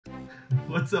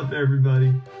What's up,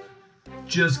 everybody?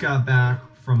 Just got back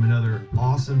from another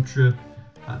awesome trip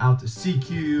out to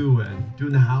Sekiu and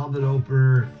doing the halibut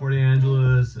opener at Port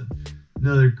Angeles, and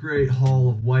another great haul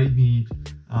of white meat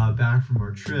back from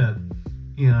our trip.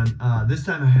 And this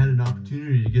time I had an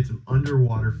opportunity to get some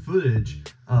underwater footage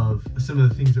of some of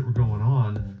the things that were going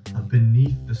on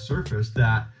beneath the surface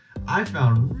that I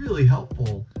found really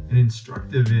helpful and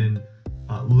instructive in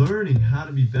learning how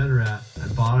to be better at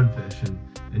bottom fish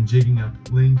and jigging up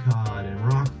ling cod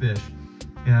and rockfish.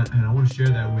 And I want to share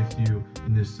that with you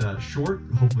in this short,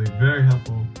 hopefully very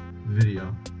helpful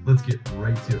video. Let's get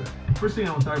right to it. First thing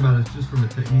I want to talk about is just from a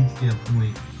technique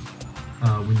standpoint.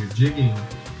 When you're jigging,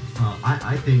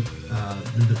 I think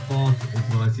the default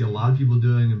is what I see a lot of people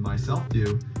doing and myself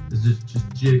do is just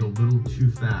jig a little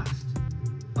too fast,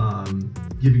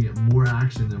 giving it more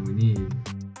action than we need.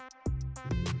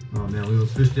 Oh man, look at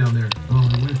those fish down there. Oh,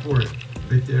 I went for it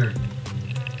right there.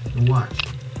 And watch,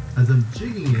 as I'm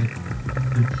jigging it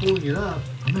and pulling it up,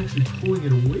 I'm actually pulling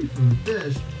it away from the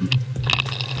fish,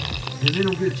 and they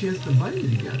don't get a chance to bite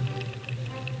it again.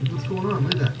 Look what's going on.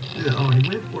 Look at that. Look at that. Oh, he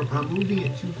went for it, but I'm moving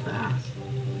it too fast.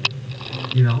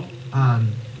 You know,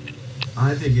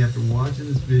 I think after watching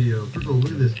this video, first of all,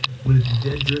 look at this. When it's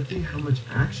dead drifting, how much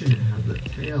action it has. The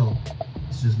tail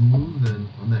is just moving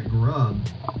on that grub.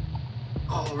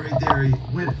 Oh, right there, he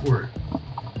went for it.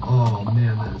 Oh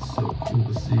man, that is so cool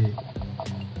to see.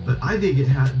 But I think it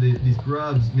had these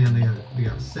grubs, man. They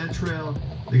got a scent trail.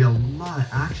 They got a lot of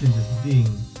action just being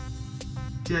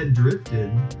dead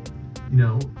drifted. You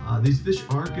know, these fish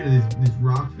aren't gonna, these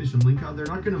rockfish and ling cod, they're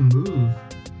not gonna move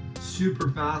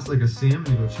super fast like a salmon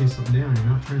to go chase something down. You're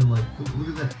not trying to like, look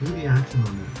at that, look at the action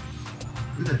on that.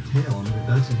 Look at that tail. I mean,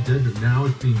 that's just dead drift. Now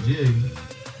it's being jigged,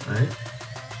 right?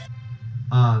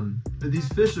 But these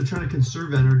fish are trying to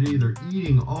conserve energy. They're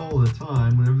eating all the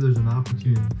time whenever there's an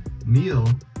opportune meal.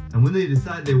 And when they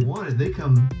decide they want it, they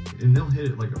come and they'll hit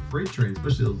it like a freight train,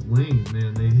 especially those lings,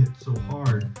 man. They hit so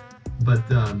hard. But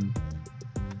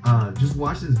just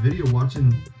watching this video,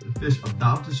 watching the fish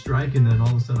about to strike, and then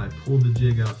all of a sudden I pull the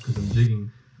jig up because I'm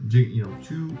jigging, you know,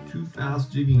 too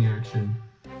fast jigging action,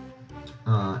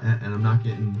 and I'm not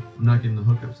getting the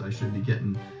hookups I should be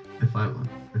getting if I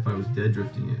was dead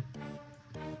drifting it.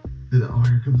 Look at that. Oh,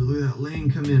 here comes, look at that ling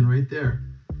come in right there.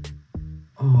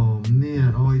 Oh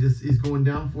man, oh he's going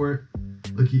down for it.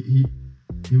 Look, he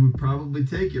would probably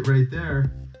take it right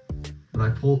there, but I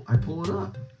pull it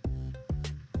up.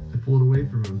 I pull it away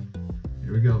from him.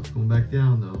 Here we go. It's going back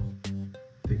down though.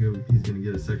 I think he's gonna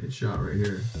get a second shot right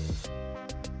here.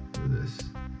 Look at this.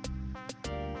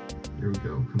 Here we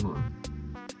go. Come on.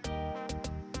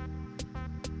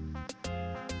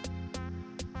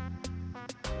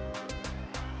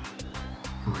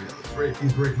 Oh yeah, that's right.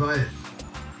 He's right by it.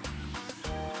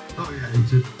 Oh yeah, he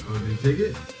took. Oh, did he take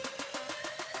it?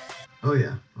 Oh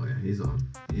yeah. Oh yeah, he's on.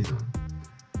 He's on.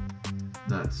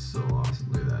 That's so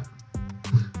awesome. Look at that.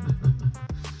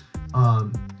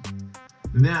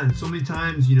 Man, so many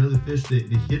times, you know, the fish, they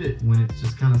hit it when it's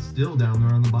just kind of still down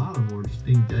there on the bottom or just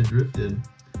being dead drifted.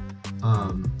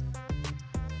 You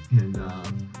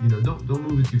know, don't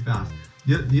move it too fast.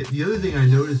 The other thing I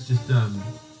noticed, just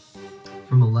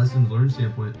from a lessons learned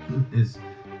standpoint, is,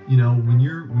 you know, when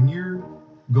you're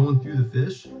going through the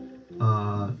fish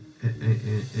and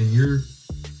you're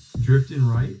drifting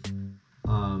right,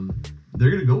 they're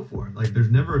gonna go for it. Like,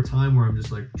 there's never a time where I'm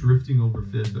just like drifting over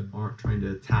fish that aren't trying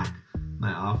to attack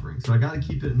my offering. So I got to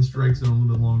keep it in the strike zone a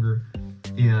little bit longer,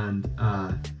 and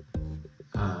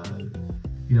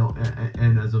you know,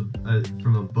 and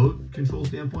from a boat control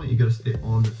standpoint, you got to stay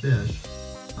on the fish.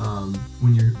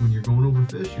 When you're going over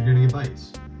fish, you're gonna get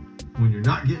bites. When you're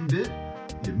not getting bit,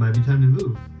 it might be time to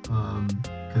move,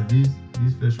 because these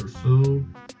fish are so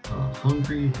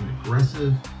hungry and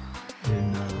aggressive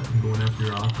in going after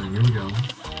your offering. Here we go.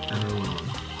 Another one on.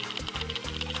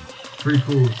 Pretty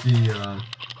cool to see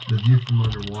the view from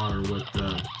underwater,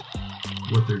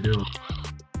 what they're doing.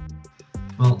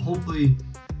 Well, hopefully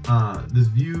this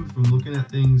view from looking at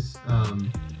things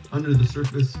under the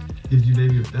surface gives you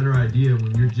maybe a better idea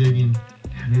when you're jigging.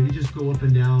 Maybe just go up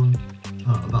and down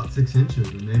about 6 inches,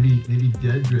 or maybe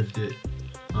dead drift it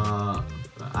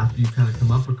after you kind of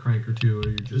come up a crank or two, or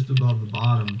you're just above the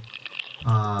bottom,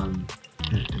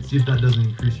 and see if that doesn't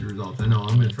increase your results. I know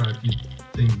I'm going to try a few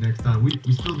things next time. We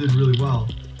still did really well,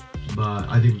 but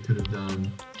I think we could have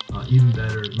done even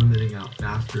better, limiting out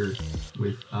faster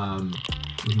with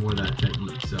more of that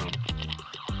technique. So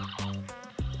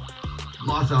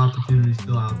lots of opportunities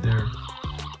still out there.